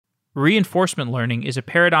Reinforcement learning is a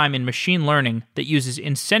paradigm in machine learning that uses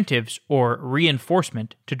incentives or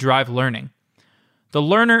reinforcement to drive learning. The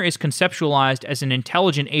learner is conceptualized as an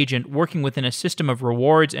intelligent agent working within a system of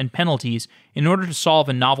rewards and penalties in order to solve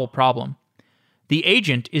a novel problem. The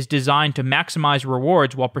agent is designed to maximize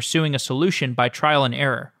rewards while pursuing a solution by trial and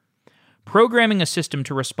error. Programming a system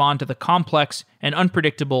to respond to the complex and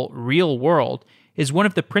unpredictable real world is one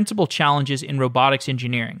of the principal challenges in robotics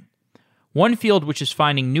engineering. One field which is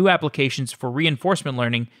finding new applications for reinforcement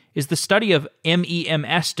learning is the study of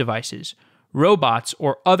MEMS devices, robots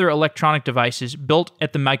or other electronic devices built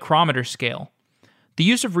at the micrometer scale. The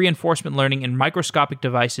use of reinforcement learning in microscopic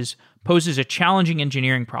devices poses a challenging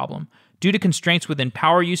engineering problem due to constraints within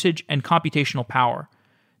power usage and computational power.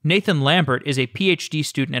 Nathan Lambert is a PhD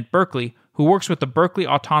student at Berkeley who works with the Berkeley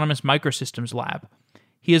Autonomous Microsystems Lab.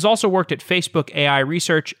 He has also worked at Facebook AI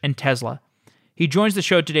Research and Tesla. He joins the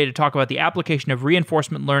show today to talk about the application of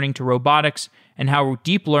reinforcement learning to robotics and how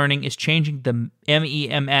deep learning is changing the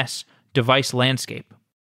MEMS device landscape.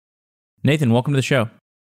 Nathan, welcome to the show.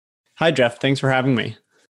 Hi, Jeff. Thanks for having me.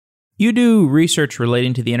 You do research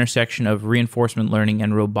relating to the intersection of reinforcement learning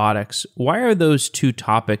and robotics. Why are those two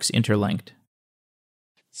topics interlinked?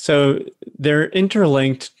 So they're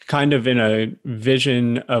interlinked kind of in a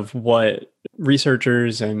vision of what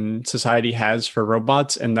researchers and society has for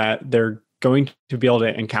robots, and that they're going to be able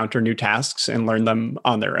to encounter new tasks and learn them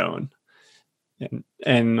on their own.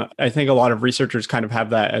 And I think a lot of researchers kind of have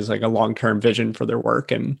that as like a long-term vision for their work.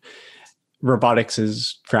 And robotics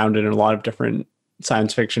is grounded in a lot of different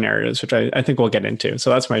science fiction areas, which I think we'll get into. So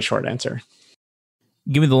that's my short answer.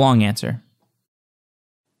 Give me the long answer.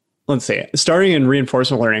 Let's see. Starting in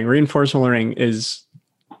reinforcement learning is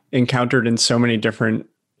encountered in so many different,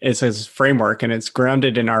 it's a framework, and it's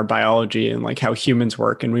grounded in our biology and like how humans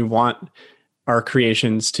work. And we want our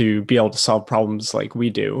creations to be able to solve problems like we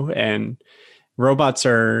do. And robots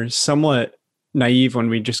are somewhat naive when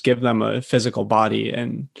we just give them a physical body.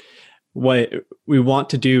 And what we want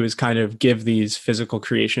to do is kind of give these physical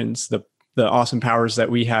creations the awesome powers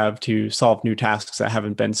that we have to solve new tasks that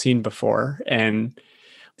haven't been seen before. And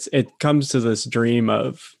it comes to this dream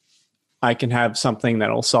of, I can have something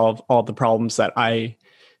that'll solve all the problems that I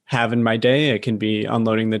have in my day. It can be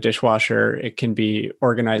unloading the dishwasher. It can be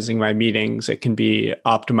organizing my meetings. It can be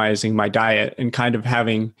optimizing my diet, and kind of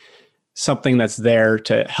having something that's there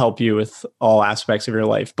to help you with all aspects of your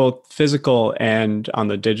life, both physical and on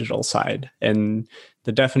the digital side. And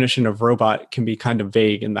the definition of robot can be kind of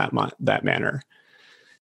vague in that manner.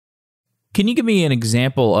 Can you give me an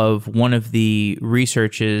example of one of the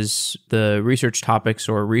research topics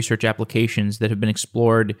or research applications that have been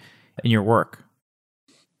explored in your work?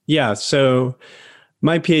 Yeah, so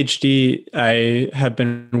my PhD, I have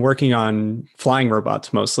been working on flying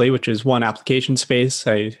robots mostly, which is one application space.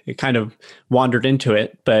 I kind of wandered into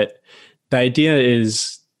it, but the idea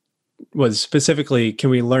was specifically, can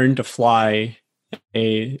we learn to fly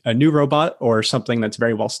a new robot or something that's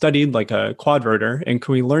very well studied, like a quadrotor? And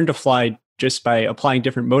can we learn to fly just by applying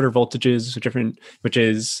different motor voltages, which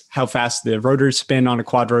is how fast the rotors spin on a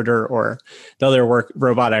quadrotor? Or the other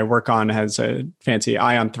robot I work on has a fancy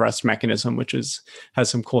ion thrust mechanism, which has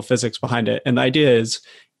some cool physics behind it. And the idea is,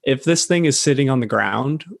 if this thing is sitting on the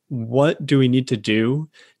ground, what do we need to do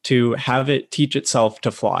to have it teach itself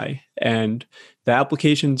to fly? And the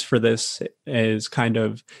applications for this is kind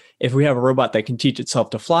of, if we have a robot that can teach itself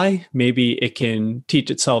to fly, maybe it can teach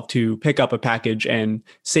itself to pick up a package and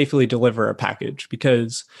safely deliver a package.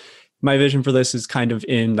 Because my vision for this is kind of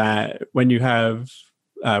in that when you have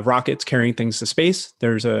rockets carrying things to space,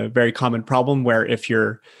 there's a very common problem where if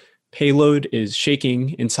your payload is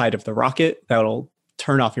shaking inside of the rocket, that'll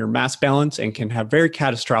turn off your mass balance and can have very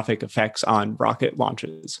catastrophic effects on rocket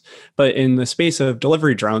launches. But in the space of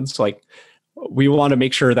delivery drones, like, we want to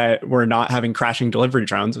make sure that we're not having crashing delivery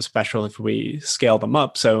drones, especially if we scale them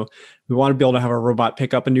up. So we want to be able to have a robot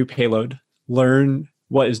pick up a new payload, learn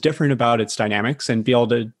what is different about its dynamics, and be able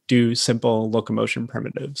to do simple locomotion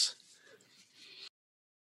primitives.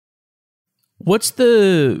 What's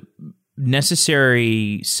the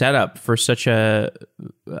necessary setup for such a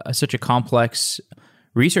complex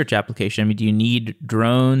research application? I mean, do you need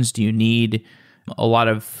drones? Do you need a lot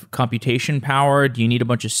of computation power? Do you need a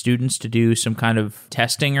bunch of students to do some kind of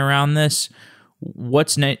testing around this?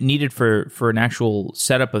 What's needed for an actual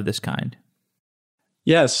setup of this kind?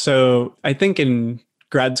 Yes. So I think in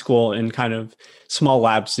grad school in kind of small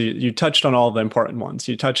labs. You touched on all the important ones.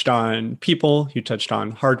 You touched on people, you touched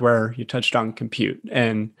on hardware, you touched on compute.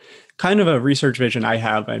 And kind of a research vision I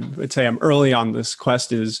have, I would say I'm early on this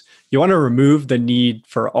quest, is you want to remove the need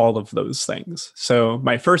for all of those things. So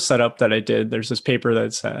my first setup that I did, there's this paper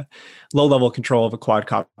that's low-level control of a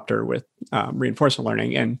quadcopter with reinforcement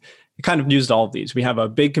learning. And it kind of used all of these. We have a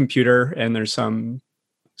big computer and there's some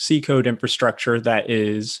C code infrastructure that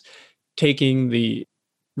is taking the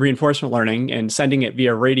reinforcement learning and sending it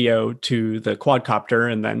via radio to the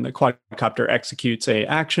quadcopter, and then the quadcopter executes a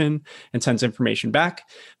action and sends information back.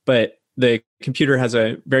 But the computer has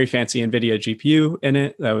a very fancy NVIDIA GPU in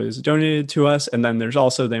it that was donated to us. And then there's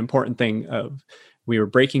also the important thing of we were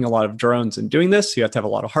breaking a lot of drones and doing this. So you have to have a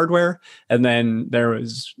lot of hardware. And then there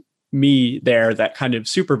was me there that kind of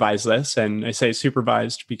supervised this. And I say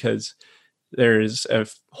supervised because there's a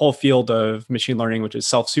whole field of machine learning, which is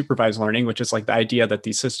self-supervised learning, which is like the idea that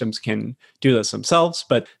these systems can do this themselves.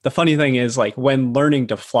 But the funny thing is, like, when learning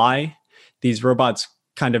to fly, these robots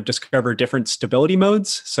kind of discover different stability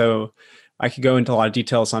modes. So I could go into a lot of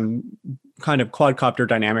details on kind of quadcopter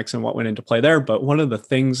dynamics and what went into play there. But one of the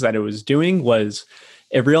things that it was doing was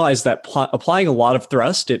it realized that applying a lot of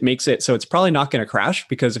thrust, it makes it so it's probably not going to crash,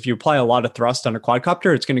 because if you apply a lot of thrust on a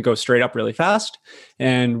quadcopter, it's going to go straight up really fast.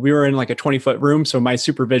 And we were in like a 20-foot room. So my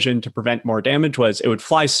supervision to prevent more damage was it would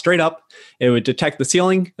fly straight up, it would detect the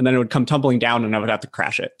ceiling, and then it would come tumbling down and I would have to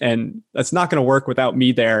crash it. And that's not going to work without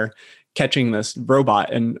me there catching this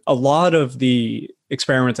robot. And a lot of the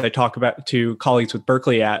experiments I talk about to colleagues with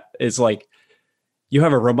Berkeley at is like, you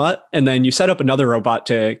have a robot and then you set up another robot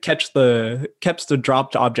to catch the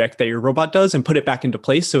dropped object that your robot does and put it back into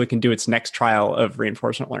place so it can do its next trial of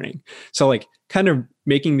reinforcement learning. So like kind of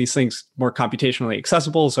making these things more computationally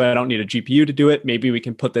accessible, so I don't need a GPU to do it. Maybe we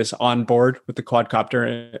can put this on board with the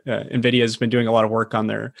quadcopter. NVIDIA has been doing a lot of work on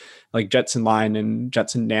their like Jetson Line and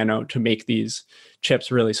Jetson Nano to make these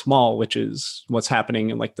chips really small, which is what's happening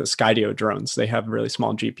in like the Skydio drones. They have really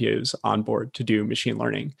small GPUs on board to do machine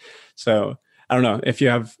learning. So I don't know if you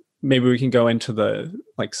have, maybe we can go into the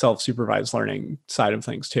like self-supervised learning side of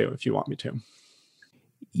things too, if you want me to.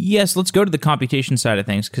 Yes, let's go to the computation side of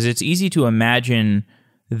things, because it's easy to imagine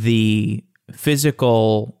the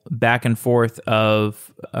physical back and forth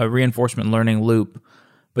of a reinforcement learning loop.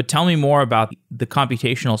 But tell me more about the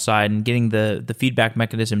computational side and getting the feedback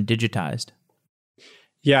mechanism digitized.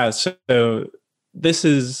 Yeah, so this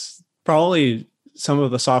is probably some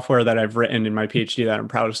of the software that I've written in my PhD that I'm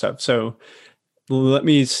proudest of. So let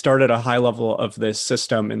me start at a high level of this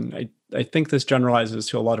system. And I think this generalizes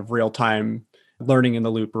to a lot of real-time learning in the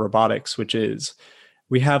loop robotics, which is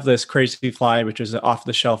we have this Crazyflie, which is an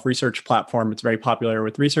off-the-shelf research platform. It's very popular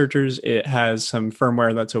with researchers. It has some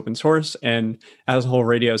firmware that's open source and has a whole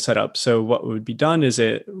radio setup. So what would be done is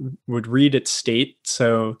it would read its state.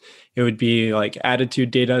 So it would be like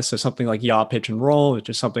attitude data. So something like yaw, pitch, and roll, which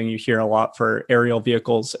is something you hear a lot for aerial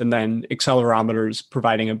vehicles, and then accelerometers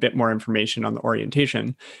providing a bit more information on the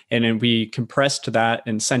orientation. And then we compressed that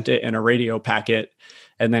and sent it in a radio packet.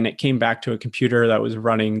 And then it came back to a computer that was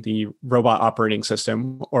running the robot operating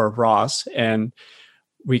system, or ROS. And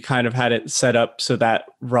we kind of had it set up so that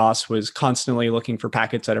ROS was constantly looking for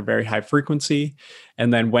packets at a very high frequency.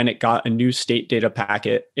 And then when it got a new state data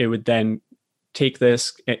packet, it would then take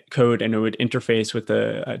this code and it would interface with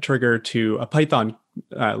a trigger to a Python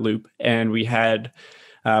loop. And we had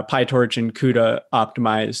PyTorch and CUDA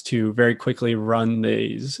optimized to very quickly run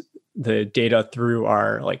the data through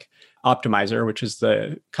our like optimizer, which is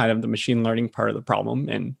the kind of the machine learning part of the problem.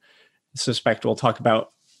 And I suspect we'll talk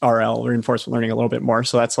about RL, reinforcement learning, a little bit more.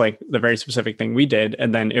 So that's like the very specific thing we did.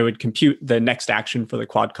 And then it would compute the next action for the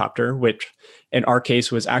quadcopter, which in our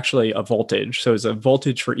case was actually a voltage. So it's a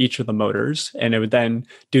voltage for each of the motors. And it would then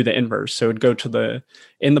do the inverse. So it would go to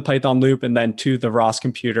in the Python loop and then to the ROS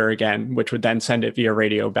computer again, which would then send it via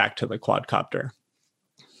radio back to the quadcopter.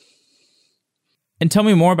 And tell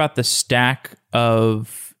me more about the stack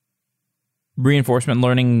of reinforcement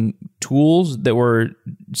learning tools that were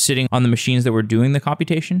sitting on the machines that were doing the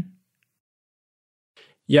computation?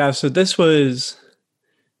 Yeah, so this was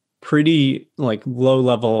pretty like low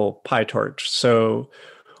level PyTorch. So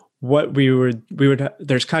what we would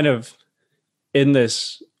there's kind of in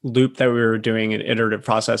this loop that we were doing an iterative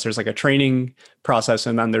process, there's like a training process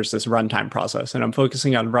and then there's this runtime process. And I'm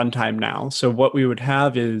focusing on runtime now. So what we would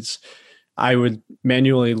have is I would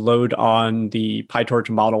manually load on the PyTorch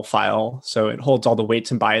model file. So it holds all the weights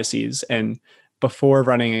and biases. And before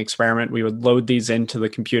running an experiment, we would load these into the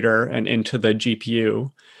computer and into the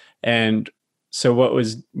GPU. And so what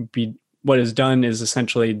was be what is done is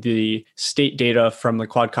essentially the state data from the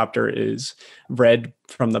quadcopter is read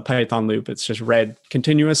from the Python loop. It's just read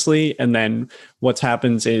continuously. And then what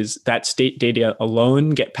happens is that state data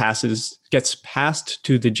alone gets passed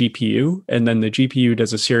to the GPU. And then the GPU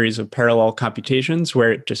does a series of parallel computations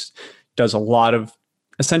where it just does a lot of,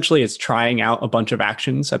 essentially it's trying out a bunch of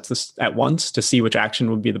actions at once to see which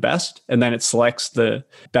action would be the best. And then it selects the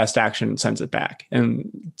best action and sends it back.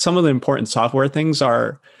 And some of the important software things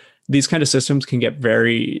are, these kind of systems can get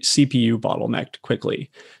very CPU bottlenecked quickly.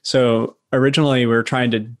 So originally we were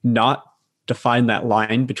trying to not define that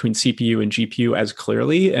line between CPU and GPU as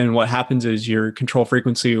clearly. And what happens is your control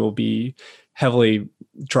frequency will be heavily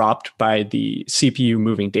dropped by the CPU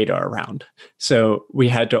moving data around. So we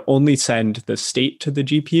had to only send the state to the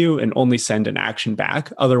GPU and only send an action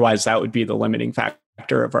back. Otherwise, that would be the limiting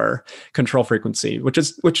factor of our control frequency, which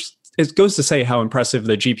it goes to say how impressive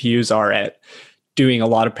the GPUs are at doing a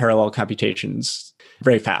lot of parallel computations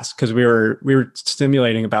very fast, because we were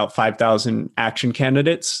simulating about 5,000 action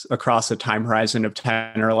candidates across a time horizon of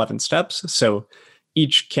 10 or 11 steps. So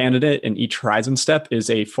each candidate and each horizon step is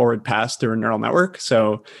a forward pass through a neural network.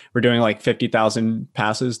 So we're doing like 50,000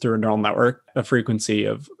 passes through a neural network, a frequency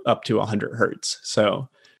of up to 100 hertz. So,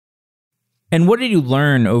 and what did you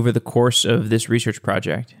learn over the course of this research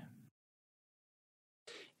project?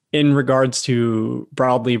 In regards to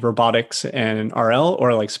broadly robotics and RL,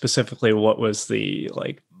 or like specifically what was the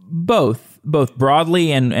like? Both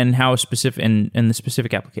broadly and how specific and the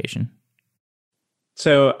specific application.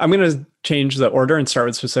 So I'm going to change the order and start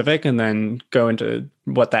with specific and then go into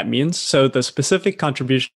what that means. So the specific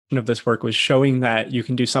contribution of this work was showing that you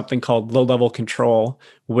can do something called low-level control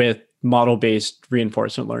with model-based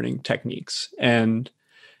reinforcement learning techniques. And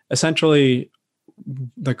essentially,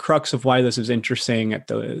 the crux of why this is interesting at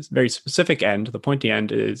the very specific end, the pointy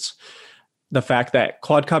end, is the fact that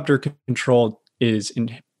quadcopter control is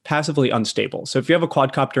passively unstable. So if you have a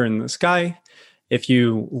quadcopter in the sky, if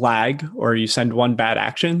you lag or you send one bad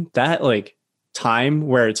action, that like time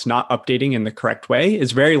where it's not updating in the correct way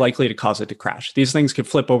is very likely to cause it to crash. These things could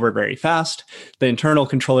flip over very fast. The internal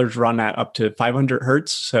controllers run at up to 500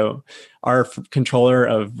 hertz. So our controller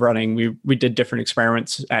of running, we did different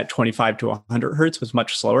experiments at 25 to 100 hertz, was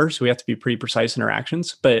much slower. So we have to be pretty precise in our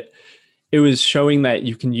actions. But it was showing that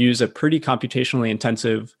you can use a pretty computationally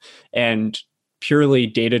intensive and purely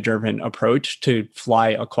data-driven approach to fly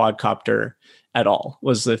a quadcopter at all.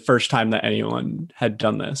 Was the first time that anyone had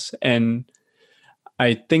done this. And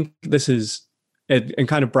I think this is, and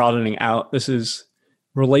kind of broadening out, this is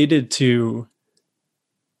related to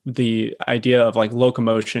the idea of like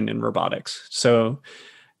locomotion in robotics. So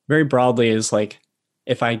very broadly is like,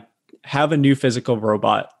 if I have a new physical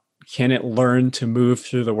robot, can it learn to move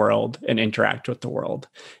through the world and interact with the world?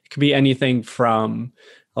 It could be anything from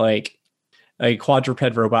like a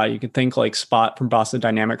quadruped robot. You could think like Spot from Boston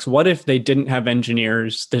Dynamics. What if they didn't have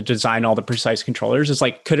engineers to design all the precise controllers? It's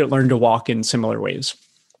like, could it learn to walk in similar ways?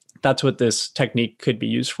 That's what this technique could be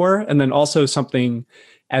used for. And then also something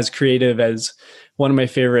as creative as one of my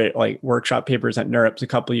favorite like workshop papers at NeurIPS a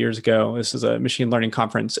couple of years ago. This is a machine learning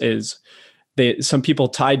conference. Is some people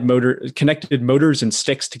connected motors and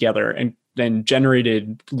sticks together and then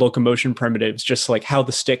generated locomotion primitives, just like how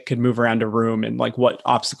the stick could move around a room and like what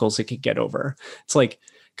obstacles it could get over. It's like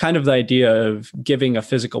kind of the idea of giving a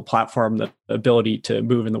physical platform the ability to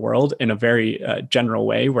move in the world in a very general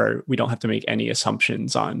way, where we don't have to make any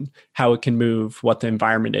assumptions on how it can move, what the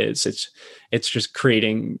environment is. It's just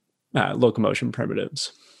creating locomotion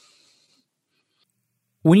primitives.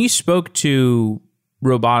 When you spoke to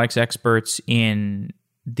robotics experts in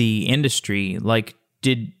the industry, like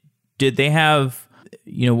did they have,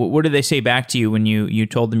 what did they say back to you when you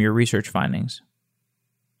told them your research findings?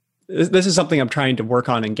 This is something I'm trying to work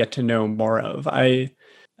on and get to know more of.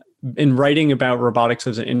 In writing about robotics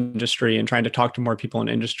as an industry and trying to talk to more people in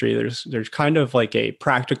industry, there's kind of like a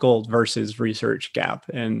practical versus research gap.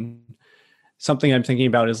 And something I'm thinking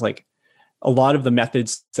about is like a lot of the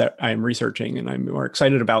methods that I'm researching and I'm more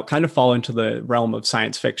excited about kind of fall into the realm of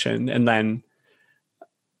science fiction. And then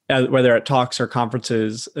whether at talks or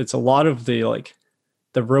conferences, it's a lot of the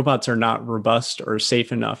robots are not robust or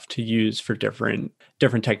safe enough to use for different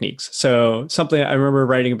techniques. So something I remember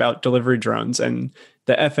writing about delivery drones, and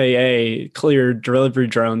the FAA cleared delivery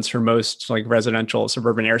drones for most like residential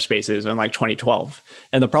suburban airspaces in like 2012.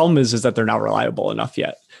 And the problem is that they're not reliable enough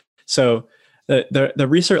yet. So the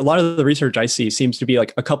research, a lot of the research I see seems to be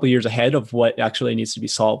like a couple of years ahead of what actually needs to be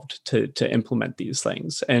solved to implement these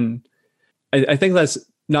things. And I think that's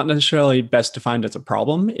not necessarily best defined as a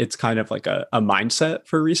problem. It's kind of like a mindset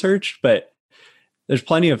for research, but there's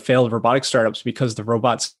plenty of failed robotic startups because the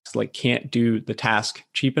robots like can't do the task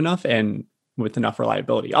cheap enough and with enough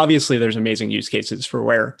reliability. Obviously, there's amazing use cases for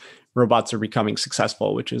where robots are becoming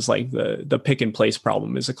successful, which is like the pick and place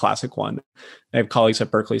problem is a classic one. I have colleagues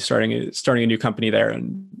at Berkeley starting a new company there,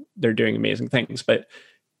 and they're doing amazing things. But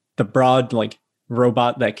the broad like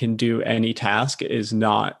robot that can do any task is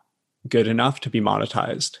not good enough to be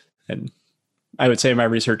monetized. And I would say my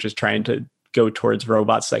research is trying to go towards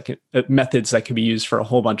robots that can methods that can be used for a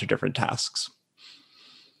whole bunch of different tasks.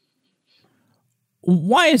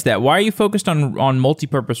 Why is that? Why are you focused on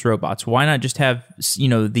multi-purpose robots? Why not just have,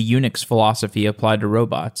 the Unix philosophy applied to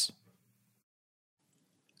robots?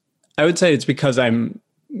 I would say it's because I'm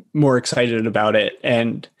more excited about it,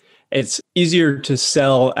 and it's easier to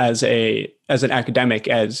sell as an academic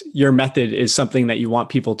as your method is something that you want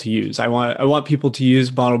people to use. I want people to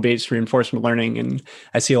use model-based reinforcement learning, and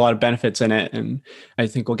I see a lot of benefits in it, and I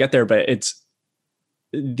think we'll get there. But it's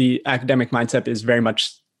the academic mindset is very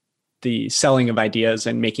much the selling of ideas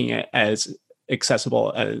and making it as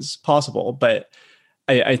accessible as possible. But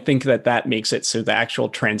I think that makes it so the actual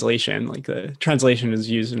translation, like the translation is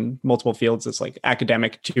used in multiple fields. It's like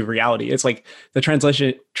academic to reality. It's like the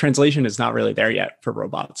translation is not really there yet for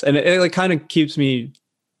robots. And it like kind of keeps me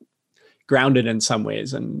grounded in some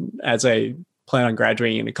ways. And as I plan on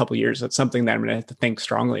graduating in a couple of years, that's something that I'm going to have to think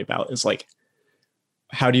strongly about is like,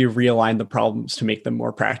 how do you realign the problems to make them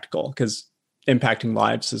more practical? Because impacting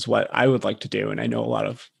lives is what I would like to do. And I know a lot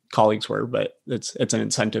of colleagues were, but it's an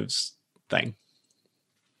incentives thing.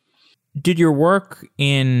 Did your work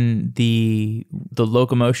in the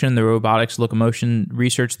locomotion, the robotics locomotion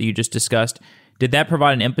research that you just discussed, did that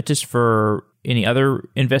provide an impetus for any other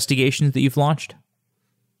investigations that you've launched?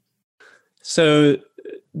 So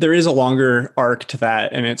there is a longer arc to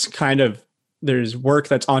that, and it's kind of, there's work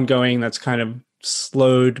that's ongoing that's kind of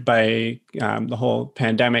slowed by the whole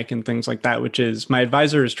pandemic and things like that, which is my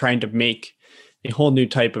advisor is trying to make a whole new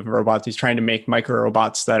type of robots. He's trying to make micro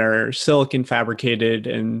robots that are silicon fabricated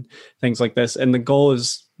and things like this. And the goal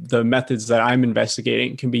is the methods that I'm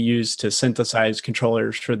investigating can be used to synthesize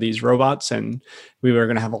controllers for these robots. And we were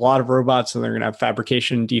going to have a lot of robots and they're going to have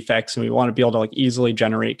fabrication defects. And we want to be able to like easily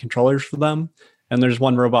generate controllers for them. And there's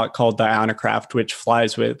one robot called the Ionocraft, which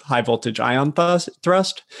flies with high voltage ion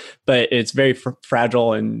thrust, but it's very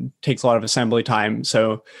fragile and takes a lot of assembly time.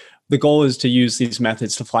 So the goal is to use these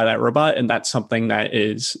methods to fly that robot. And that's something that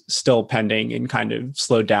is still pending and kind of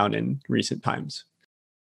slowed down in recent times.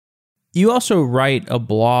 You also write a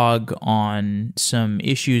blog on some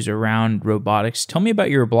issues around robotics. Tell me about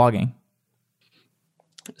your blogging.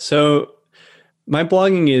 So my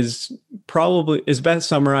blogging is best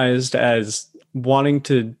summarized as wanting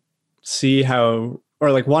to see how, or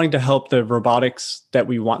like wanting to help the robotics that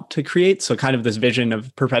we want to create. So kind of this vision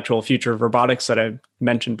of perpetual future of robotics that I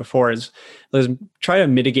mentioned before is let's try to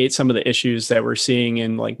mitigate some of the issues that we're seeing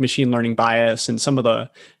in like machine learning bias and some of the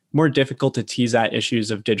more difficult to tease at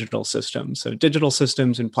issues of digital systems. So digital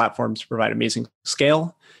systems and platforms provide amazing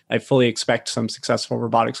scale. I fully expect some successful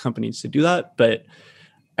robotics companies to do that, but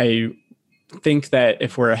I think that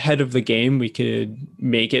if we're ahead of the game, we could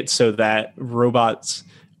make it so that robots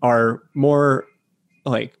are more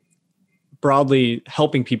like broadly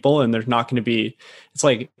helping people, and there's not going to be, it's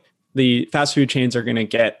like the fast food chains are going to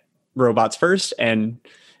get robots first, and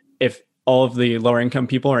if all of the lower income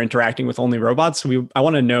people are interacting with only robots, I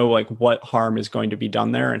want to know like what harm is going to be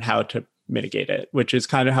done there and how to mitigate it, which is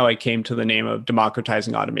kind of how I came to the name of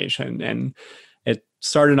democratizing automation. And it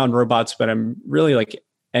started on robots, but I'm really like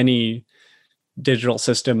any digital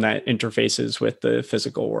system that interfaces with the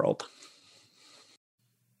physical world.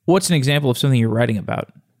 What's an example of something you're writing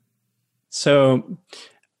about? So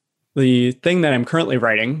the thing that I'm currently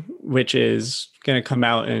writing, which is going to come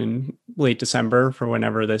out in late December for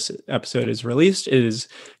whenever this episode is released, is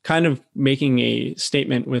kind of making a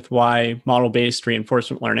statement with why model-based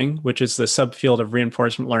reinforcement learning, which is the subfield of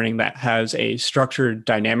reinforcement learning that has a structured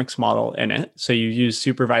dynamics model in it. So you use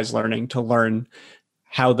supervised learning to learn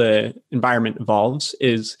how the environment evolves,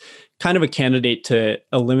 is kind of a candidate to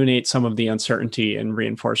eliminate some of the uncertainty in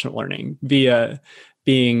reinforcement learning via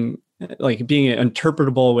being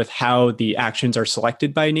interpretable with how the actions are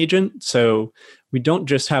selected by an agent. So we don't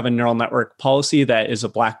just have a neural network policy that is a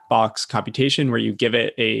black box computation where you give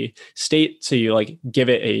it a state. So you like give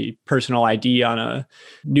it a personal ID on a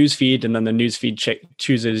news feed, and then the news feed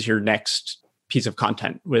chooses your next piece of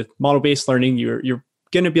content. With model-based learning, you're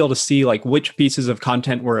going to be able to see like which pieces of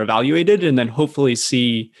content were evaluated, and then hopefully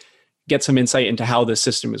get some insight into how the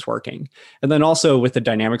system is working. And then also with the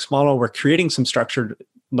dynamics model, we're creating some structured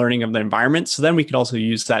learning of the environment. So then we could also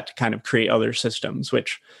use that to kind of create other systems,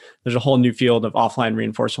 which there's a whole new field of offline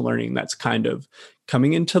reinforcement learning that's kind of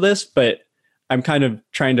coming into this. But I'm kind of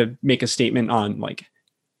trying to make a statement on like,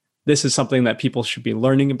 this is something that people should be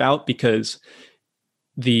learning about, because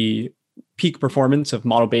the peak performance of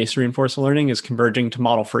model-based reinforcement learning is converging to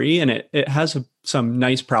model-free, and it has some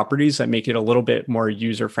nice properties that make it a little bit more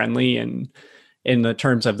user-friendly and in the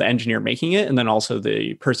terms of the engineer making it, and then also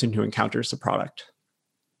the person who encounters the product.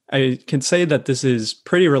 I can say that this is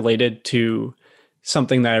pretty related to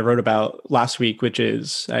something that I wrote about last week, which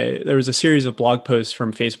is there was a series of blog posts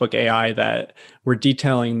from Facebook AI that were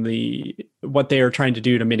detailing what they are trying to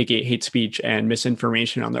do to mitigate hate speech and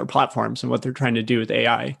misinformation on their platforms and what they're trying to do with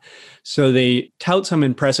AI. So they tout some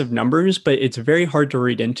impressive numbers, but it's very hard to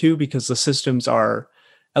read into because the systems are,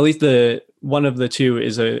 at least one of the two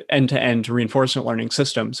is a end-to-end reinforcement learning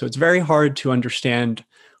system. So it's very hard to understand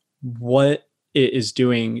what it is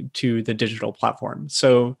doing to the digital platform.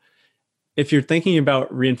 So if you're thinking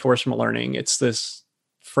about reinforcement learning, it's this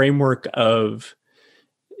framework of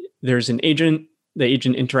there's an agent, the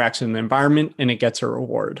agent interacts in the environment and it gets a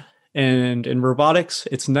reward. And in robotics,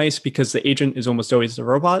 it's nice because the agent is almost always the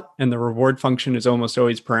robot and the reward function is almost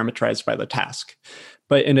always parameterized by the task.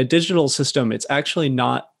 But in a digital system, it's actually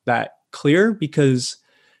not that clear because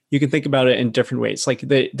you can think about it in different ways. Like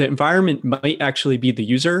the environment might actually be the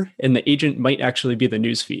user and the agent might actually be the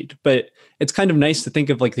newsfeed. But it's kind of nice to think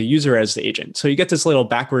of like the user as the agent. So you get this little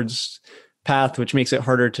backwards path, which makes it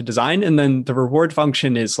harder to design. And then the reward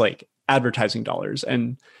function is like advertising dollars.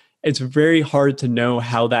 And it's very hard to know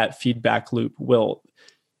how that feedback loop will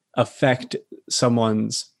affect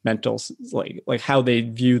someone's mental, like how they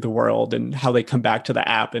view the world and how they come back to the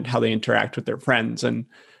app and how they interact with their friends. And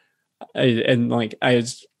in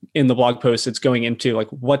the blog post, it's going into like,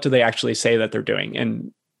 what do they actually say that they're doing?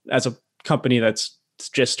 And as a company that's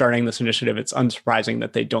just starting this initiative, it's unsurprising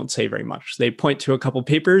that they don't say very much. They point to a couple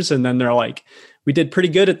papers and then they're like, we did pretty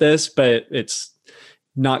good at this, but it's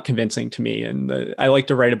not convincing to me. And I like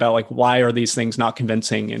to write about like, why are these things not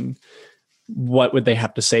convincing and what would they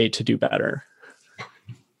have to say to do better?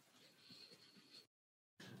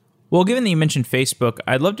 Well, given that you mentioned Facebook,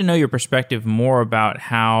 I'd love to know your perspective more about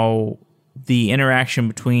how the interaction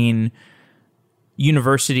between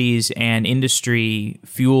universities and industry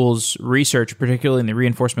fuels research, particularly in the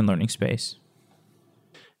reinforcement learning space.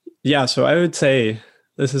 Yeah, so I would say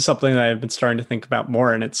this is something that I've been starting to think about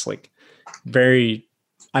more, and it's like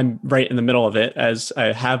I'm right in the middle of it, as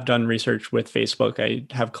I have done research with Facebook. I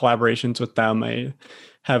have collaborations with them. I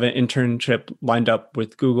have an internship lined up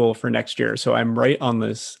with Google for next year. So I'm right on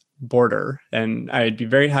this border. And I'd be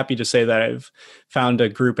very happy to say that I've found a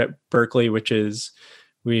group at Berkeley, which is,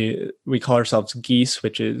 we call ourselves GEES,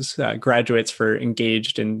 which is Graduates for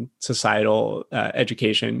Engaged in Societal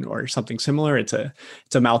Education or something similar. It's a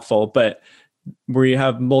mouthful, but we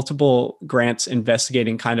have multiple grants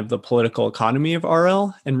investigating kind of the political economy of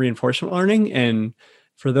RL and reinforcement learning. And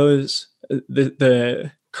for those,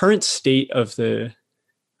 the current state of the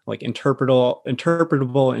like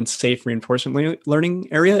interpretable and safe reinforcement learning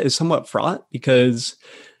area is somewhat fraught, because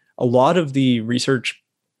a lot of the research,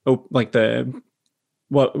 like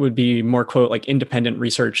what would be more quote like independent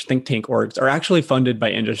research think tank orgs, are actually funded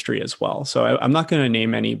by industry as well. So I'm not going to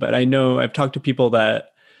name any, but I know I've talked to people that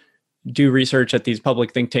do research at these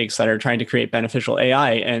public think tanks that are trying to create beneficial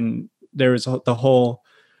AI. And there was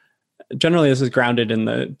generally this is grounded in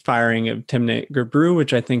the firing of Timnit Gebru,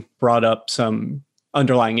 which I think brought up some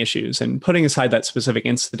underlying issues. And putting aside that specific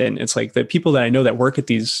incident, it's like the people that I know that work at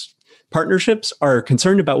these partnerships are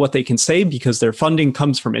concerned about what they can say because their funding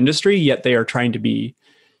comes from industry, yet they are trying to be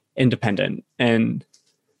independent. And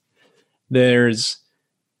there's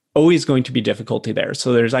always going to be difficulty there.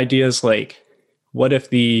 So there's ideas like, what if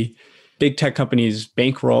the big tech companies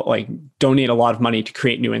bankroll, like donate a lot of money to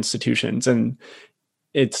create new institutions? And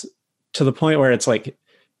it's to the point where it's like,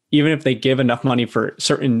 even if they give enough money for a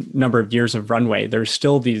certain number of years of runway, there's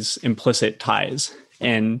still these implicit ties.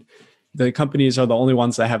 And the companies are the only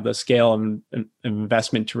ones that have the scale and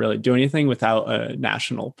investment to really do anything without a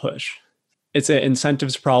national push. It's an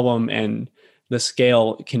incentives problem, and the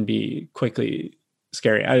scale can be quickly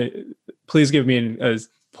scary. Please give me a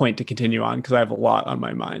point to continue on, because I have a lot on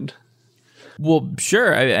my mind. Well,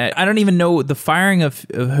 sure. I don't even know the firing of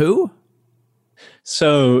who?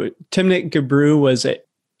 So Timnit Gebru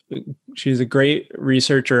she's a great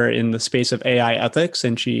researcher in the space of AI ethics,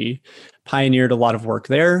 and she pioneered a lot of work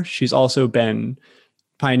there. She's also been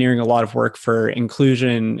pioneering a lot of work for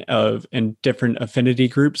inclusion of in different affinity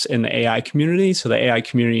groups in the AI community. So the AI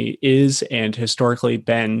community is and historically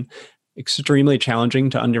been extremely challenging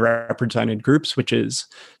to underrepresented groups, which is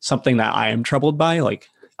something that I am troubled by. Like,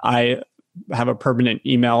 I have a permanent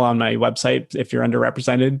email on my website. If you're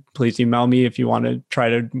underrepresented, please email me if you want to try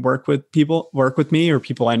to work with me or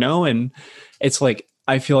people I know. And it's like,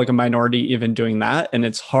 I feel like a minority even doing that. And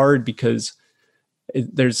it's hard because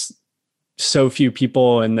there's so few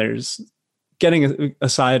people, and there's getting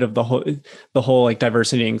aside of the whole like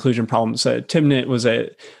diversity and inclusion problems. Timnit was a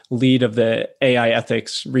lead of the AI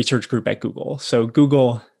ethics research group at Google. So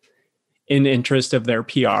Google, in interest of their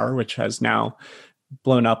PR, which has now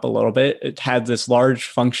blown up a little bit, it had this large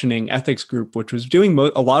functioning ethics group, which was doing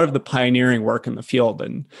a lot of the pioneering work in the field.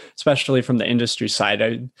 And especially from the industry side,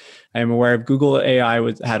 I am aware of Google AI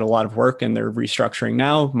had a lot of work, and they're restructuring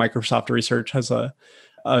now. Microsoft Research has a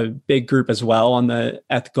big group as well on the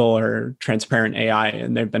ethical or transparent AI,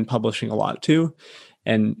 and they've been publishing a lot too.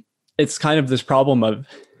 And it's kind of this problem of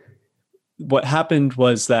what happened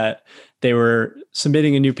was that they were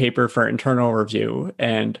submitting a new paper for internal review,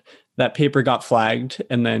 and that paper got flagged,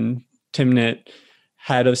 and then Timnit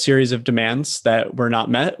had a series of demands that were not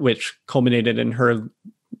met, which culminated in her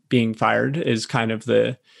being fired. Is kind of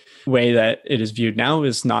the way that it is viewed now,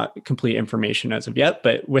 is not complete information as of yet.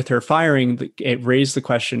 But with her firing, it raised the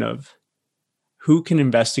question of who can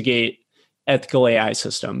investigate ethical AI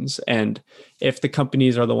systems. And if the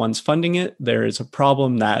companies are the ones funding it, there is a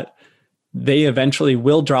problem that they eventually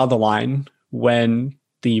will draw the line when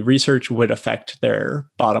the research would affect their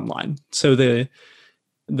bottom line. So the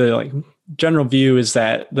like general view is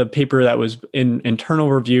that the paper that was in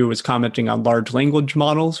internal review was commenting on large language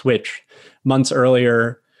models, which months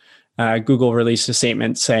earlier, Google released a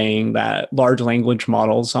statement saying that large language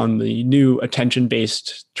models on the new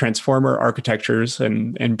attention-based transformer architectures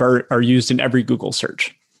and BERT are used in every Google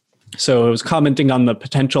search. So it was commenting on the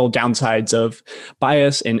potential downsides of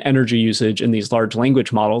bias and energy usage in these large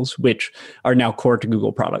language models, which are now core to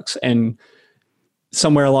Google products. And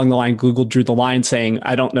somewhere along the line, Google drew the line saying,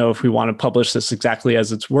 I don't know if we want to publish this exactly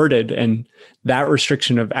as it's worded. And that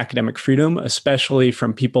restriction of academic freedom, especially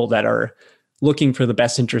from people that are looking for the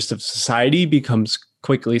best interest of society, becomes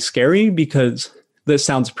quickly scary, because this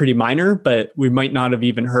sounds pretty minor, but we might not have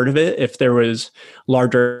even heard of it if there was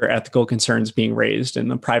larger ethical concerns being raised.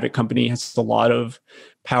 And the private company has a lot of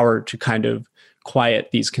power to kind of quiet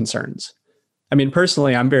these concerns. I mean,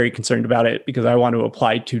 personally, I'm very concerned about it because I want to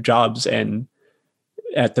apply to jobs and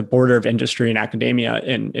at the border of industry and academia.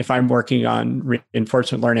 And if I'm working on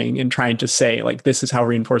reinforcement learning and trying to say, like, this is how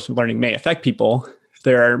reinforcement learning may affect people,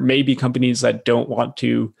 there are maybe companies that don't want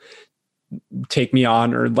to take me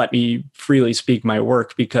on or let me freely speak my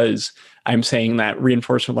work because I'm saying that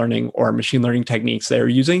reinforcement learning or machine learning techniques they're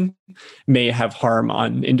using may have harm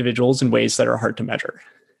on individuals in ways that are hard to measure.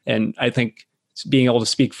 And I think being able to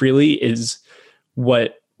speak freely is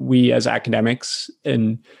what we as academics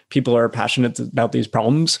and people who are passionate about these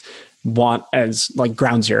problems want as like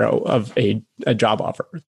ground zero of a job offer.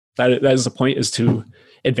 That is the point, is to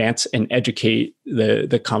advance and educate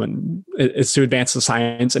the common, is to advance the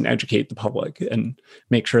science and educate the public and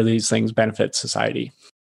make sure these things benefit society.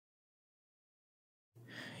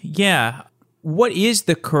 Yeah. What is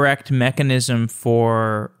the correct mechanism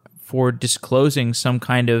for disclosing some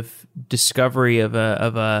kind of discovery of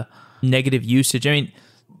a negative usage? I mean,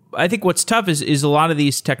 I think what's tough is a lot of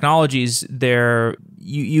these technologies,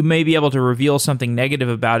 you may be able to reveal something negative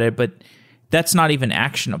about it, but that's not even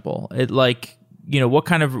actionable. What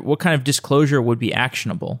kind of disclosure would be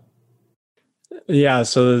actionable? Yeah,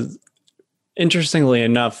 so interestingly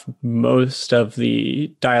enough, most of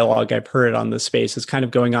the dialogue I've heard on this space is kind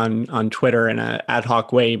of going on Twitter in an ad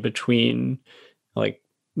hoc way between like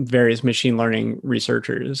various machine learning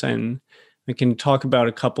researchers. And I can talk about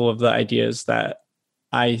a couple of the ideas that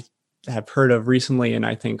I have heard of recently and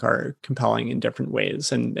I think are compelling in different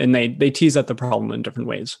ways. And they tease at the problem in different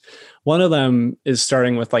ways. One of them is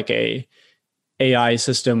starting with like a AI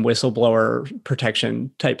system whistleblower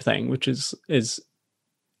protection type thing, which is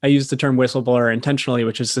I use the term whistleblower intentionally,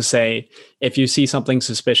 which is to say, if you see something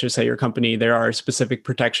suspicious at your company, there are specific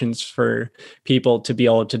protections for people to be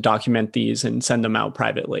able to document these and send them out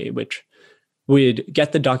privately, which would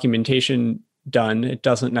get the documentation done. It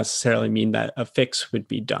doesn't necessarily mean that a fix would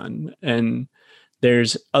be done. And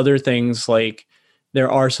there's other things, like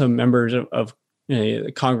there are some members of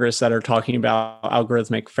Congress that are talking about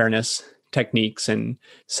algorithmic fairness techniques and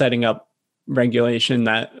setting up regulation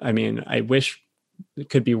that, I mean, I wish it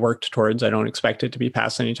could be worked towards. I don't expect it to be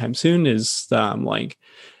passed anytime soon, is like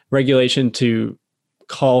regulation to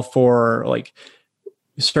call for like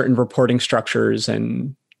certain reporting structures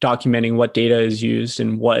and documenting what data is used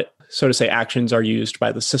and what, so to say, actions are used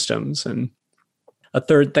by the systems. And a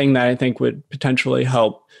third thing that I think would potentially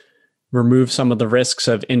help remove some of the risks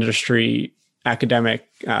of industry, academic,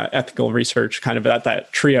 ethical research, kind of at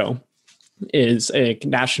that trio, is a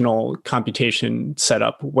national computation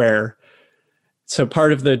setup where, so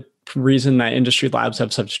part of the reason that industry labs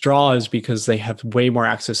have such draw is because they have way more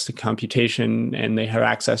access to computation and they have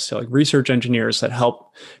access to like research engineers that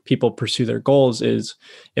help people pursue their goals. Is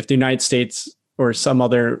if the United States or some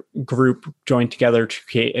other group join together to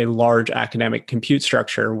create a large academic compute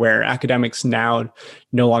structure where academics now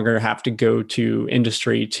no longer have to go to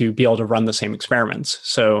industry to be able to run the same experiments.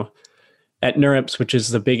 So at NeurIPS, which is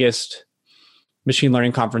the biggest machine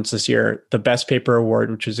learning conference this year, the best paper award,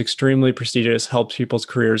 which is extremely prestigious, helps people's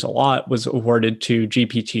careers a lot, was awarded to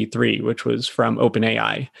GPT-3, which was from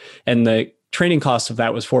OpenAI. And the training cost of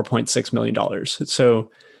that was $4.6 million. So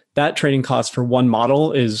that training cost for one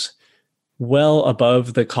model is well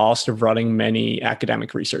above the cost of running many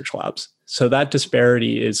academic research labs. So that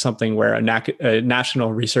disparity is something where a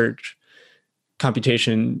national research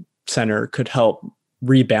computation center could help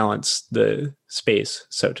rebalance the space,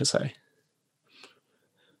 so to say.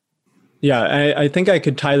 Yeah, I think I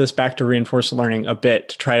could tie this back to reinforcement learning a bit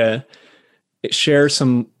to try to share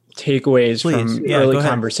some takeaways from early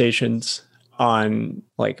conversations on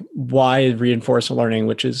like why reinforcement learning,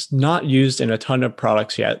 which is not used in a ton of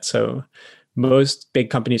products yet. So most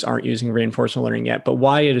big companies aren't using reinforcement learning yet, but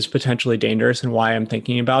why it is potentially dangerous and why I'm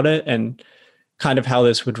thinking about it and kind of how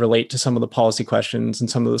this would relate to some of the policy questions and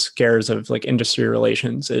some of the scares of like industry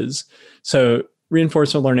relations is. So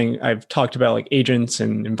reinforcement learning, I've talked about like agents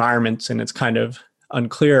and environments, and it's kind of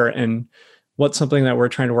unclear. And what's something that we're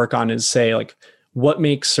trying to work on is say like, what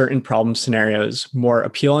makes certain problem scenarios more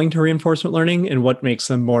appealing to reinforcement learning and what makes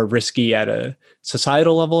them more risky at a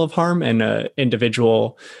societal level of harm and an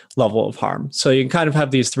individual level of harm. So you can kind of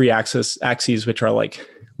have these three axes, which are like,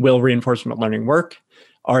 will reinforcement learning work?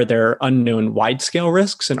 Are there unknown wide scale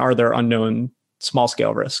risks? And are there unknown small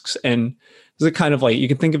scale risks? And is it kind of like, you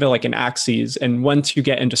can think of it like an axes. And once you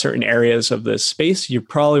get into certain areas of this space, you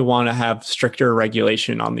probably want to have stricter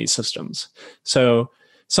regulation on these systems. So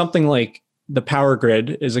something like the power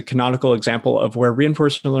grid is a canonical example of where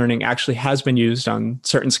reinforcement learning actually has been used on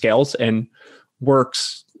certain scales and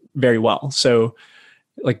works very well. So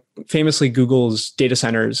like famously, Google's data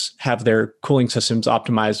centers have their cooling systems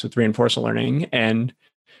optimized with reinforcement learning. And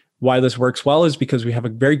why this works well is because we have a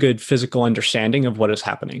very good physical understanding of what is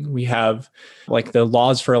happening. We have like the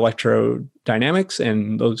laws for electrodynamics,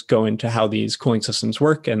 and those go into how these cooling systems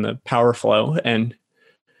work and the power flow. And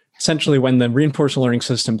essentially, when the reinforcement learning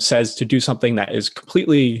system says to do something that is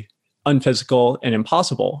completely unphysical and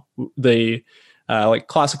impossible, the like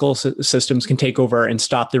classical systems can take over and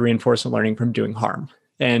stop the reinforcement learning from doing harm.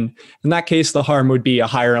 And in that case, the harm would be a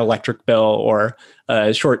higher electric bill or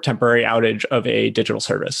a short temporary outage of a digital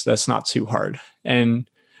service. That's not too hard. Or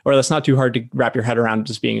that's not too hard to wrap your head around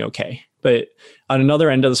just being okay. But on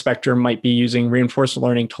another end of the spectrum might be using reinforcement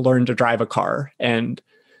learning to learn to drive a car. And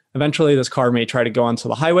eventually this car may try to go onto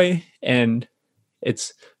the highway. And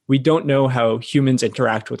we don't know how humans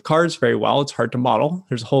interact with cars very well. It's hard to model.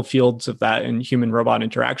 There's whole fields of that in human robot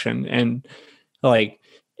interaction. And like,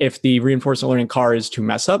 if the reinforcement learning car is to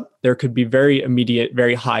mess up, there could be very immediate,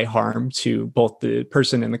 very high harm to both the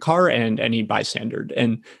person in the car and any bystander.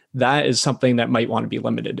 And that is something that might want to be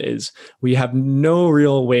limited. Is we have no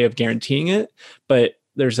real way of guaranteeing it, but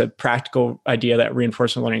there's a practical idea that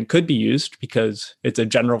reinforcement learning could be used because it's a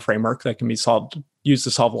general framework that can be used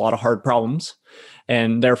to solve a lot of hard problems.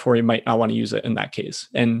 And therefore you might not want to use it in that case.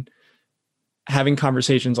 And having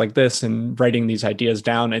conversations like this and writing these ideas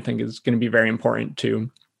down, I think is going to be very important to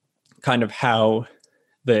kind of how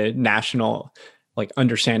the national like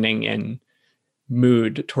understanding and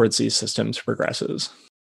mood towards these systems progresses.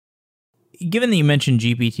 Given that you mentioned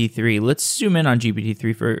GPT-3, let's zoom in on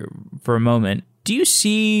GPT-3 for a moment. Do you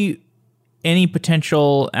see any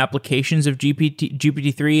potential applications of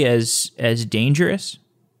GPT-3 as dangerous?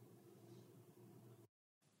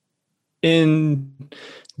 In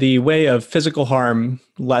the way of physical harm,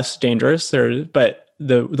 less dangerous, but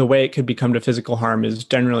the way it could become to physical harm is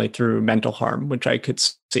generally through mental harm, which I could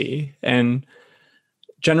see. And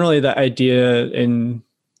generally the idea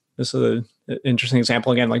this is an interesting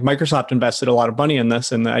example again, like Microsoft invested a lot of money in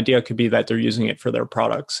this, and the idea could be that they're using it for their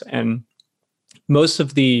products. And most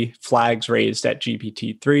of the flags raised at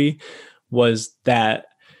GPT-3 was that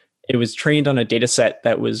it was trained on a data set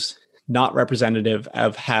that was not representative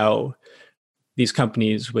of how these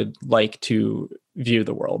companies would like to view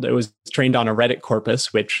the world. It was trained on a Reddit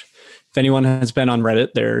corpus, which if anyone has been on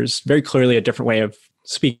Reddit, there's very clearly a different way of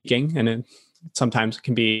speaking, and it sometimes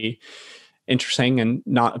can be interesting and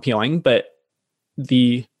not appealing. But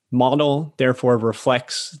the model therefore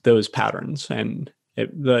reflects those patterns. And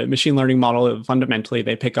the machine learning model, fundamentally,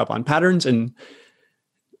 they pick up on patterns. And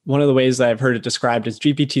one of the ways that I've heard it described is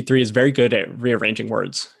GPT-3 is very good at rearranging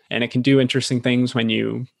words. And it can do interesting things when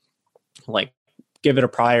you like give it a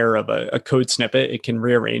prior of a code snippet. It can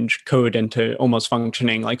rearrange code into almost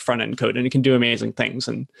functioning like front-end code, and it can do amazing things.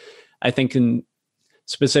 And I think in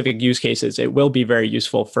specific use cases, it will be very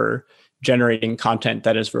useful for generating content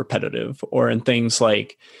that is repetitive, or in things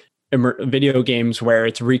like video games where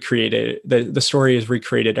it's recreated, the story is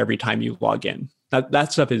recreated every time you log in.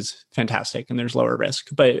 That stuff is fantastic and there's lower risk.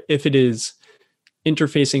 But if it is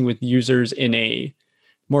interfacing with users in a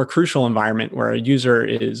more crucial environment where a user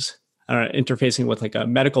is interfacing with like a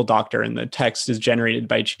medical doctor and the text is generated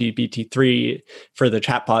by GPT-3 for the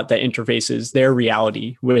chatbot that interfaces their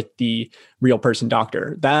reality with the real person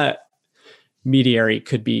doctor, that mediary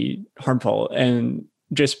could be harmful. And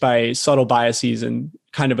just by subtle biases and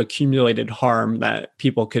kind of accumulated harm that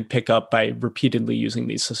people could pick up by repeatedly using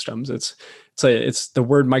these systems. It's the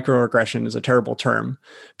word microaggression is a terrible term,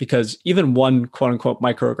 because even one quote unquote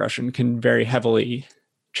microaggression can very heavily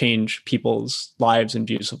change people's lives and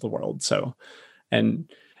views of the world. So, and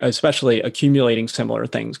especially accumulating similar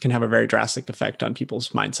things can have a very drastic effect on people's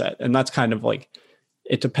mindset. And that's kind of like,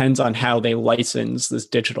 it depends on how they license this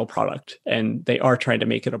digital product. And they are trying to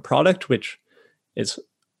make it a product, which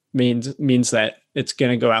means that it's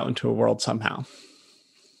going to go out into a world somehow.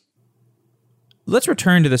 Let's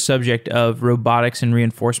return to the subject of robotics and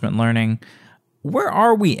reinforcement learning. Where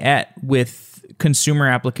are we at with consumer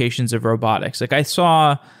applications of robotics? Like I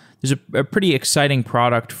saw there's a pretty exciting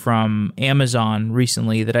product from Amazon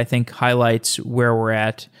recently that I think highlights where we're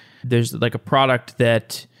at. There's like a product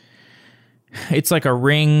that it's like a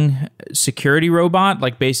Ring security robot.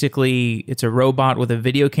 Like basically it's a robot with a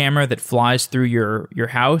video camera that flies through your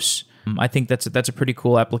house. I think that's a pretty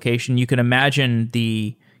cool application. You can imagine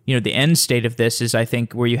the end state of this is, I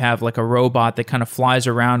think, where you have like a robot that kind of flies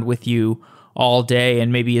around with you all day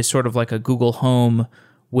and maybe is sort of like a Google Home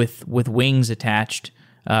with wings attached,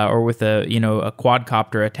 or with a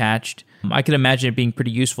quadcopter attached. I can imagine it being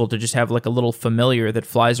pretty useful to just have like a little familiar that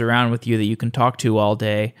flies around with you that you can talk to all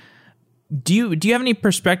day. Do you have any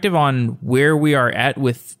perspective on where we are at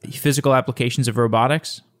with physical applications of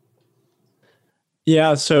robotics?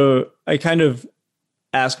 Yeah, so I kind of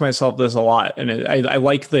ask myself this a lot, and I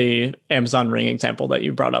like the Amazon Ring example that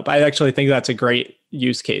you brought up. I actually think that's a great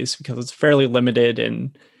use case because it's fairly limited,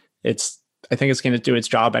 and I think it's going to do its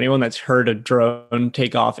job. Anyone that's heard a drone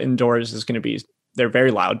take off indoors is going to they're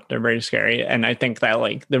very loud, they're very scary, and I think that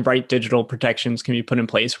like the right digital protections can be put in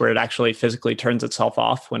place where it actually physically turns itself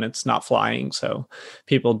off when it's not flying. So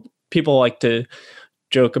people like to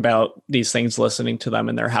joke about these things listening to them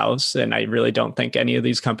in their house, and I really don't think any of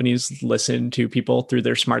these companies listen to people through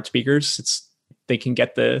their smart speakers. They can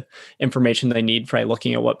get the information they need by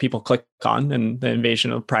looking at what people click on, and the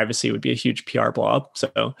invasion of privacy would be a huge PR blow up.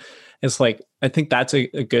 So it's like, I think that's a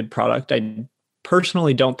good product. I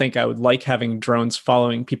personally don't think I would like having drones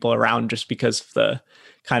following people around just because of the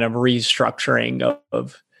kind of restructuring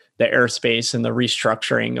of the airspace and the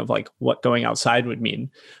restructuring of like what going outside would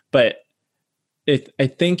mean. But I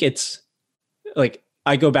think it's like,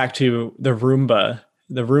 I go back to the Roomba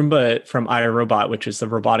from iRobot, which is the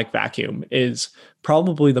robotic vacuum, is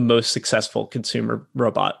probably the most successful consumer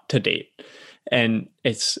robot to date. And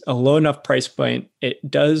it's a low enough price point. It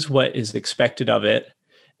does what is expected of it.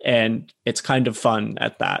 And it's kind of fun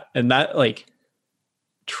at that. And that like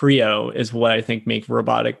trio is what I think make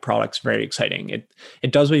robotic products very exciting.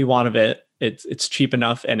 It does what you want of it. It's cheap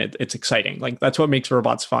enough and it's exciting. Like that's what makes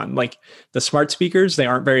robots fun. Like the smart speakers, they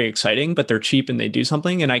aren't very exciting, but they're cheap and they do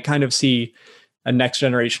something. And I kind of see a next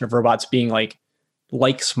generation of robots being like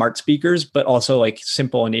smart speakers, but also like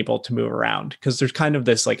simple and able to move around. Because there's kind of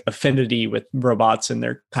this like affinity with robots and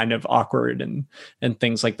they're kind of awkward and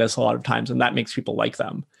things like this a lot of times. And that makes people like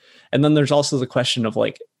them. And then there's also the question of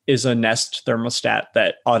like, is a Nest thermostat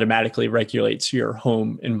that automatically regulates your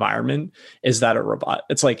home environment, is that a robot?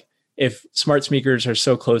 It's like, if smart speakers are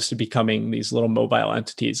so close to becoming these little mobile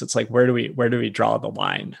entities, it's like, where do we draw the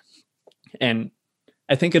line? And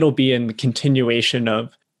I think it'll be in the continuation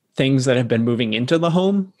of things that have been moving into the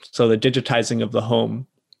home. So the digitizing of the home,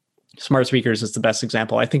 smart speakers is the best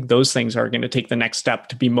example. I think those things are going to take the next step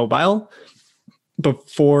to be mobile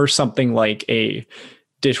before something like a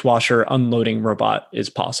dishwasher unloading robot is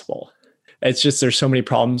possible. It's just, there's so many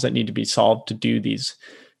problems that need to be solved to do these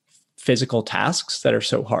physical tasks that are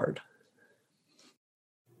so hard.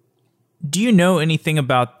 Do you know anything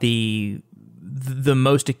about the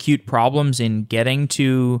most acute problems in getting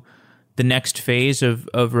to the next phase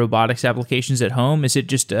of robotics applications at home? Is it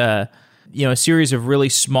just a series of really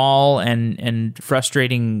small and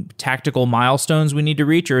frustrating tactical milestones we need to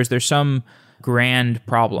reach, or is there some grand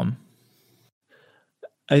problem?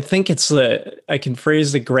 I think I can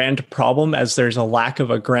phrase the grand problem as there's a lack of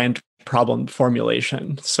a grand problem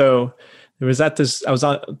formulation. So I was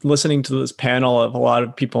listening to this panel of a lot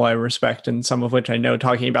of people I respect and some of which I know,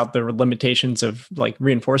 talking about the limitations of like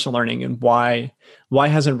reinforcement learning and why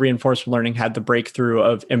hasn't reinforcement learning had the breakthrough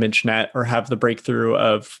of ImageNet or have the breakthrough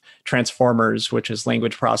of transformers, which is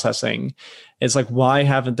language processing. It's like, why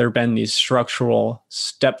haven't there been these structural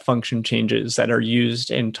step function changes that are used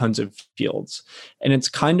in tons of fields? And it's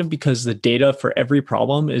kind of because the data for every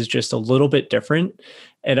problem is just a little bit different,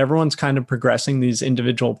 and everyone's kind of progressing these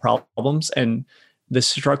individual problems, and the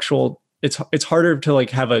structural, it's harder to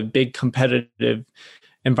like have a big competitive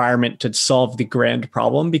environment to solve the grand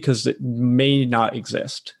problem because it may not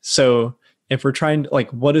exist. So if we're trying to,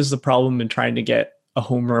 like, what is the problem in trying to get a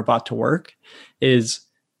home robot to work is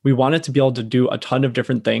we want it to be able to do a ton of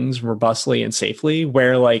different things robustly and safely,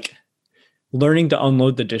 where like learning to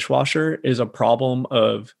unload the dishwasher is a problem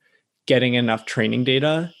of getting enough training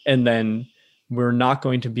data. And then we're not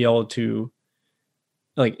going to be able to,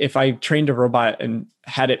 like, if I trained a robot and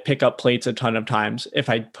had it pick up plates a ton of times, if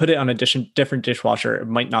I put it on a different dishwasher, it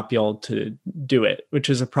might not be able to do it, which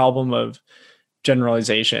is a problem of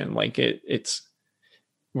generalization. Like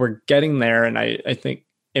we're getting there. And I think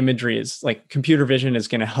imagery is like, computer vision is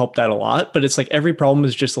going to help that a lot, but it's like every problem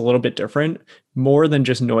is just a little bit different, more than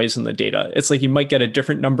just noise in the data. It's like you might get a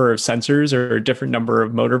different number of sensors or a different number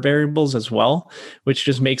of motor variables as well, which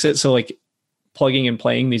just makes it so like plugging and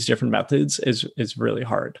playing these different methods is really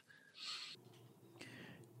hard.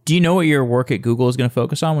 Do you know what your work at Google is going to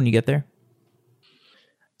focus on when you get there?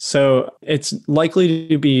 So it's likely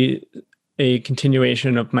to be a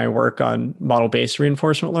continuation of my work on model-based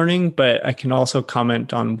reinforcement learning, but I can also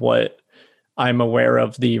comment on what I'm aware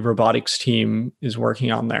of the robotics team is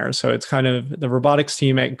working on there. So it's kind of the robotics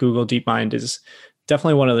team at Google DeepMind is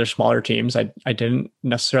definitely one of their smaller teams. I didn't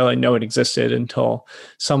necessarily know it existed until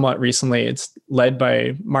somewhat recently. It's led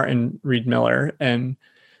by Martin Reed Miller, and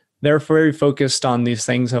they're very focused on these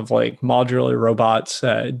things of like modular robots,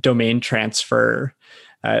 domain transfer,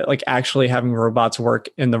 like actually having robots work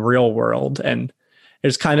in the real world. And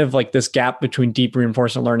there's kind of like this gap between deep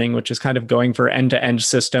reinforcement learning, which is kind of going for end-to-end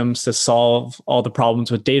systems to solve all the problems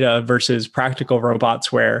with data, versus practical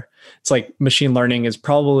robots where it's like machine learning is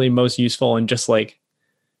probably most useful in just like,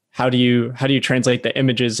 how do you translate the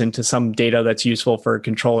images into some data that's useful for a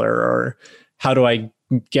controller, or how do I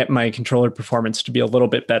get my controller performance to be a little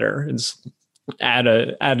bit better and add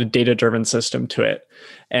a data-driven system to it.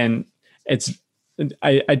 And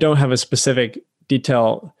I don't have a specific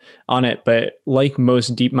detail on it, but like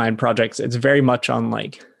most DeepMind projects, it's very much on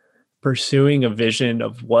like pursuing a vision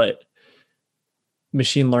of what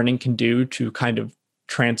machine learning can do to kind of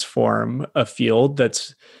transform a field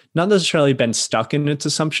that's not necessarily been stuck in its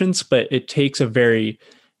assumptions, but it takes a very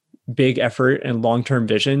big effort and long-term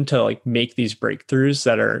vision to like make these breakthroughs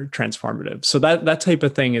that are transformative. So that type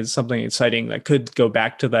of thing is something exciting that could go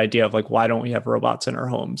back to the idea of like, why don't we have robots in our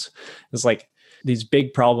homes? It's like these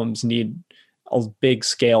big problems need a big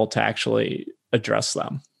scale to actually address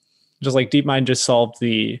them. Just like DeepMind just solved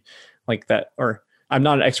or I'm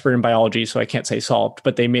not an expert in biology, so I can't say solved,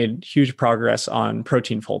 but they made huge progress on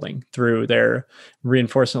protein folding through their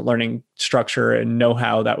reinforcement learning structure and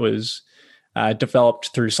know-how that was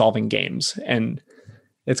developed through solving games. And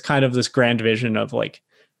it's kind of this grand vision of like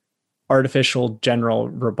artificial general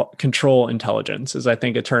control intelligence is, I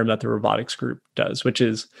think, a term that the robotics group does, which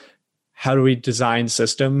is how do we design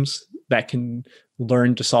systems that can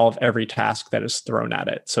learn to solve every task that is thrown at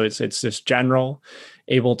it. So it's this general,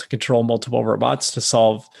 able to control multiple robots to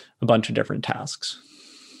solve a bunch of different tasks.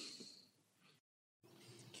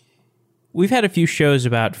 We've had a few shows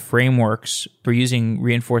about frameworks for using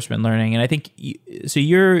reinforcement learning, and I think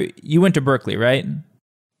you went to Berkeley, right?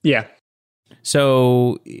 Yeah.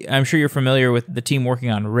 So I'm sure you're familiar with the team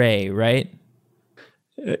working on Ray, right?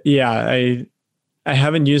 Yeah, I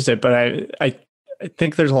haven't used it, but I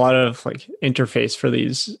think there's a lot of like interface for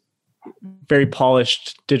these very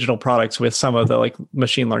polished digital products with some of the like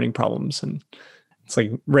machine learning problems. And it's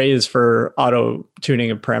like Ray is for auto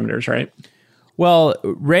tuning of parameters, right? Well,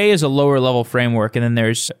 Ray is a lower level framework, and then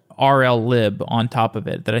there's RLlib on top of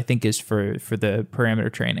it that I think is for the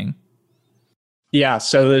parameter training. Yeah,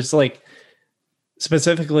 so there's like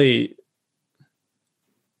specifically,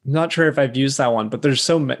 I'm not sure if I've used that one, but there's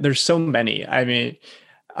so many. I mean,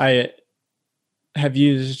 have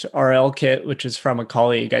used RLKit, which is from a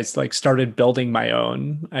colleague. I like started building my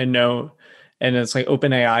own. I know, and it's like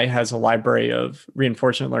OpenAI has a library of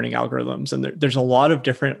reinforcement learning algorithms, and there's a lot of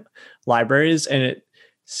different libraries, and it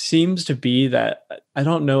seems to be that I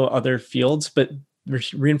don't know other fields, but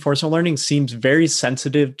reinforcement learning seems very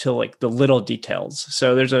sensitive to like the little details.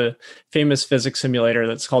 So there's a famous physics simulator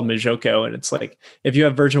that's called MAJOCO, and it's like if you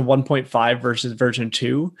have version 1.5 versus version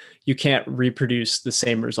 2, you can't reproduce the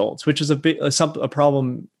same results, which is a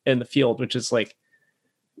problem in the field, which is like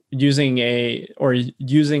using a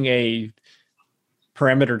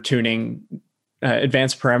parameter tuning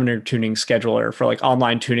advanced parameter tuning scheduler for like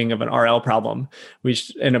online tuning of an RL problem.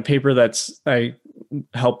 In a paper that's I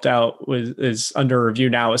helped out with is under review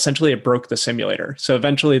now. Essentially, it broke the simulator. So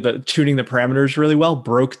eventually, the tuning the parameters really well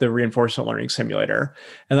broke the reinforcement learning simulator,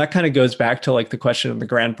 and that kind of goes back to like the question of the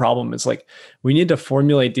grand problem is like we need to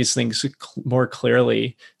formulate these things more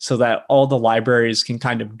clearly so that all the libraries can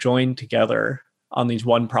kind of join together on these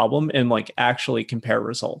one problem and like actually compare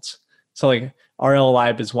results. So like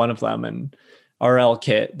RLLib is one of them, and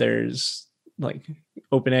RLKit, there's like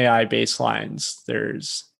OpenAI baselines,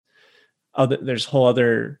 there's whole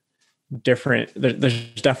other different, there's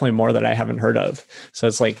definitely more that I haven't heard of. So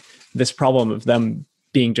it's like this problem of them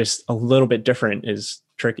being just a little bit different is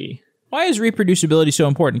tricky. Why is reproducibility so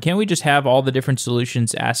important? Can't we just have all the different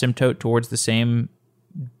solutions asymptote towards the same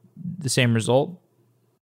result?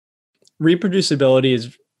 Reproducibility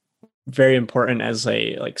is very important as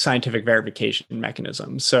a like scientific verification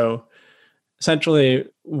mechanism. So essentially,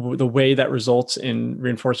 the way that results in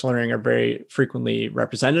reinforcement learning are very frequently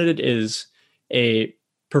represented is a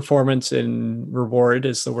performance and reward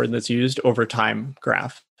is the word that's used over time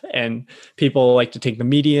graph. And people like to take the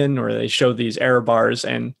median or they show these error bars.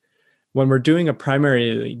 And when we're doing a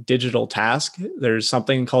primary digital task, there's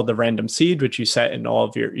something called the random seed, which you set all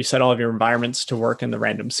of your environments to work in the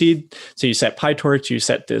random seed. So you set PyTorch, you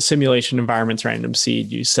set the simulation environment's random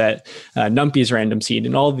seed, you set NumPy's random seed,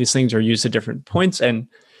 and all of these things are used at different points. And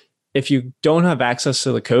if you don't have access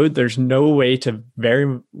to the code, there's no way to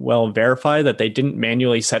very well verify that they didn't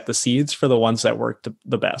manually set the seeds for the ones that worked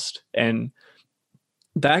the best. And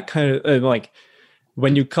that kind of like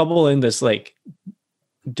when you couple in this like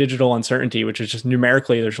digital uncertainty, which is just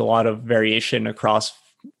numerically, there's a lot of variation across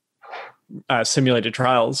simulated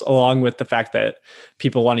trials, along with the fact that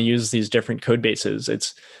people want to use these different code bases.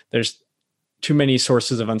 There's too many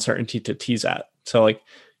sources of uncertainty to tease at. So like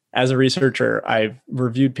as a researcher, I've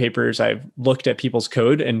reviewed papers, I've looked at people's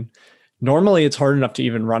code, and normally it's hard enough to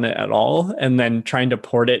even run it at all. And then trying to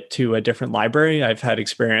port it to a different library, I've had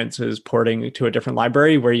experiences porting to a different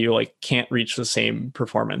library where you like can't reach the same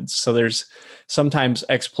performance. So there's sometimes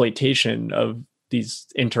exploitation of these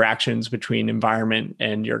interactions between environment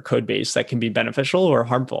and your code base that can be beneficial or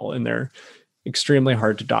harmful. And they're extremely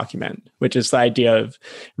hard to document, which is the idea of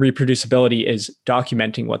reproducibility is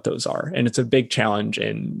documenting what those are. And it's a big challenge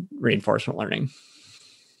in reinforcement learning.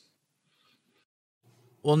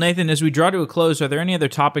 Well, Nathan, as we draw to a close, are there any other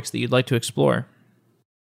topics that you'd like to explore?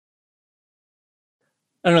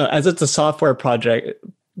 I don't know. As it's a software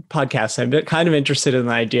podcast, I'm kind of interested in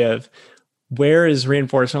the idea of where is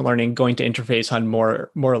reinforcement learning going to interface on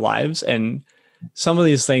more lives, and some of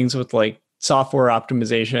these things with like software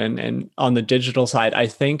optimization and on the digital side, I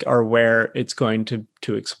think are where it's going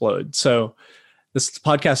to explode. So this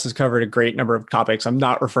podcast has covered a great number of topics. I'm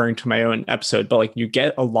not referring to my own episode, but like you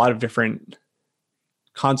get a lot of different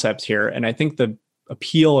concepts here. And I think the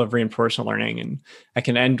appeal of reinforcement learning, and I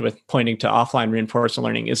can end with pointing to offline reinforcement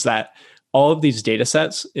learning, is that all of these data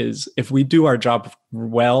sets is, if we do our job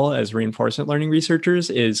well as reinforcement learning researchers,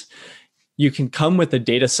 is you can come with a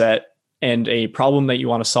data set and a problem that you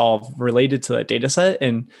want to solve related to that data set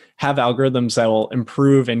and have algorithms that will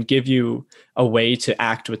improve and give you a way to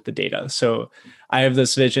act with the data. So I have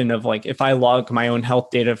this vision of like, if I log my own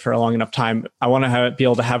health data for a long enough time, I want to be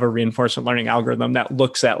able to have a reinforcement learning algorithm that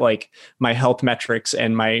looks at like my health metrics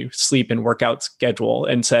and my sleep and workout schedule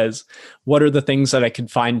and says, what are the things that I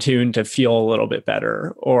could fine tune to feel a little bit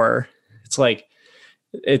better? Or it's like,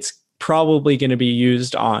 it's probably going to be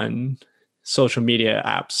used on social media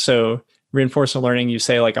apps. So reinforcement learning, you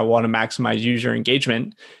say like, I want to maximize user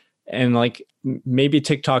engagement. And like maybe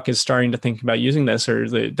TikTok is starting to think about using this, or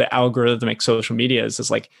the algorithmic social media is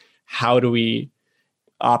like, how do we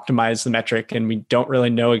optimize the metric? And we don't really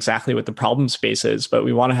know exactly what the problem space is, but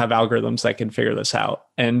we want to have algorithms that can figure this out.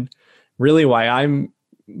 And really why I'm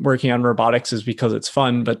working on robotics is because it's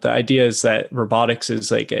fun. But the idea is that robotics is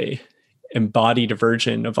like a embodied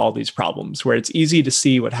version of all these problems where it's easy to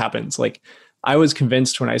see what happens. Like I was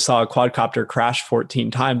convinced when I saw a quadcopter crash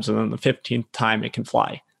 14 times and then the 15th time it can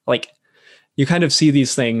fly. Like you kind of see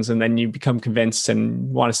these things and then you become convinced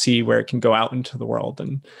and want to see where it can go out into the world.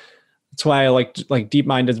 And that's why I like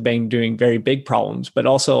DeepMind has been doing very big problems, but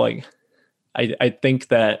also like I think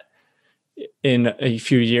that in a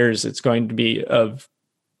few years it's going to be of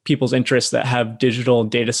people's interest that have digital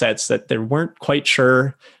data sets that they weren't quite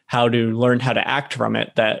sure how to learn how to act from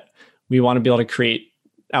it, that we want to be able to create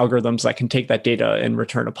algorithms that can take that data and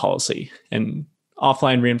return a policy. And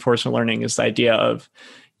offline reinforcement learning is the idea of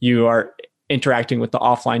you are interacting with the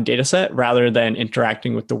offline data set rather than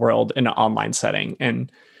interacting with the world in an online setting.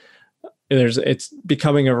 And it's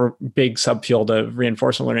becoming a big subfield of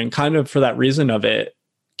reinforcement learning, kind of for that reason of it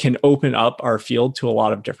can open up our field to a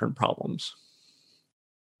lot of different problems.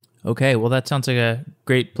 Okay, well, that sounds like a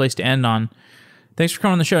great place to end on. Thanks for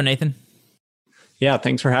coming on the show, Nathan. Yeah,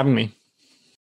 thanks for having me.